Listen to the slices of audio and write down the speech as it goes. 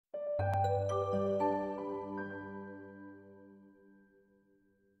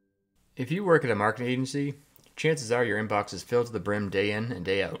If you work at a marketing agency, chances are your inbox is filled to the brim day in and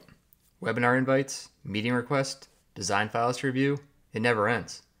day out. Webinar invites, meeting requests, design files to review, it never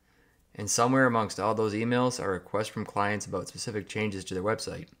ends. And somewhere amongst all those emails are requests from clients about specific changes to their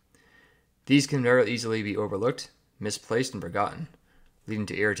website. These can very easily be overlooked, misplaced, and forgotten, leading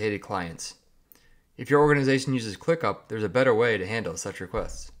to irritated clients. If your organization uses ClickUp, there's a better way to handle such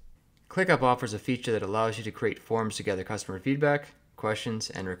requests. ClickUp offers a feature that allows you to create forms to gather customer feedback,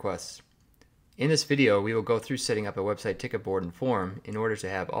 questions, and requests. In this video, we will go through setting up a website ticket board and form in order to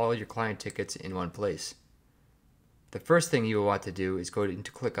have all your client tickets in one place. The first thing you will want to do is go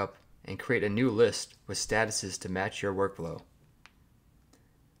into ClickUp and create a new list with statuses to match your workflow.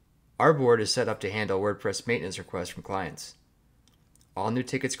 Our board is set up to handle WordPress maintenance requests from clients. All new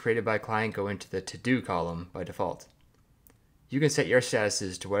tickets created by a client go into the To-Do column by default. You can set your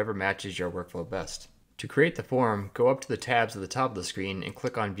statuses to whatever matches your workflow best. To create the form, go up to the tabs at the top of the screen and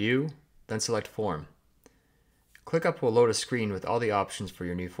click on View, then select Form. ClickUp will load a screen with all the options for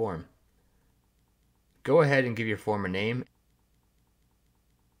your new form. Go ahead and give your form a name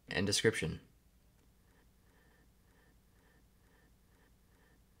and description.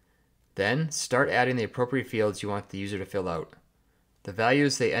 Then, start adding the appropriate fields you want the user to fill out. The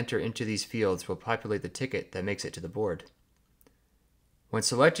values they enter into these fields will populate the ticket that makes it to the board. When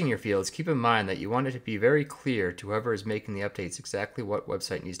selecting your fields, keep in mind that you want it to be very clear to whoever is making the updates exactly what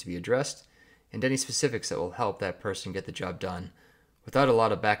website needs to be addressed and any specifics that will help that person get the job done without a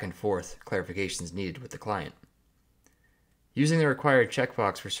lot of back and forth clarifications needed with the client. Using the required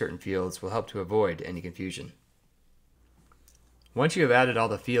checkbox for certain fields will help to avoid any confusion. Once you have added all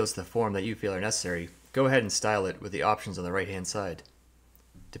the fields to the form that you feel are necessary, go ahead and style it with the options on the right-hand side.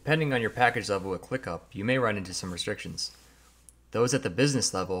 Depending on your package level with ClickUp, you may run into some restrictions. Those at the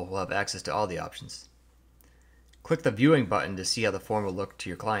business level will have access to all the options. Click the Viewing button to see how the form will look to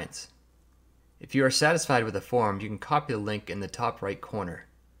your clients. If you are satisfied with the form, you can copy the link in the top right corner.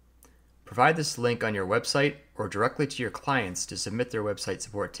 Provide this link on your website or directly to your clients to submit their website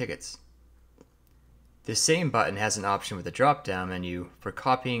support tickets. This same button has an option with a drop-down menu for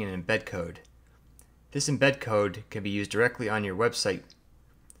copying an embed code. This embed code can be used directly on your website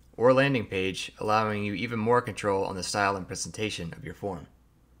or landing page, allowing you even more control on the style and presentation of your form.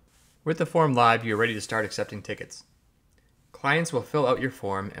 With the form live, you are ready to start accepting tickets. Clients will fill out your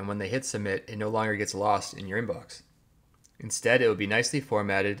form, and when they hit submit, it no longer gets lost in your inbox. Instead, it will be nicely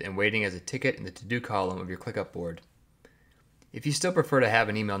formatted and waiting as a ticket in the To-Do column of your ClickUp board. If you still prefer to have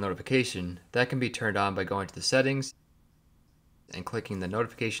an email notification, that can be turned on by going to the settings and clicking the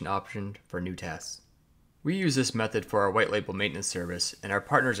notification option for new tasks. We use this method for our white label maintenance service, and our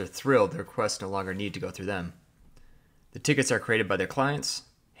partners are thrilled the requests no longer need to go through them. The tickets are created by their clients,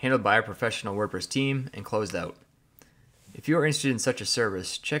 handled by our professional WordPress team, and closed out. If you are interested in such a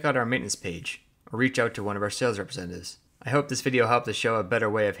service, check out our maintenance page or reach out to one of our sales representatives. I hope this video helped to show a better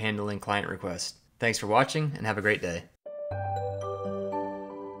way of handling client requests. Thanks for watching and have a great day.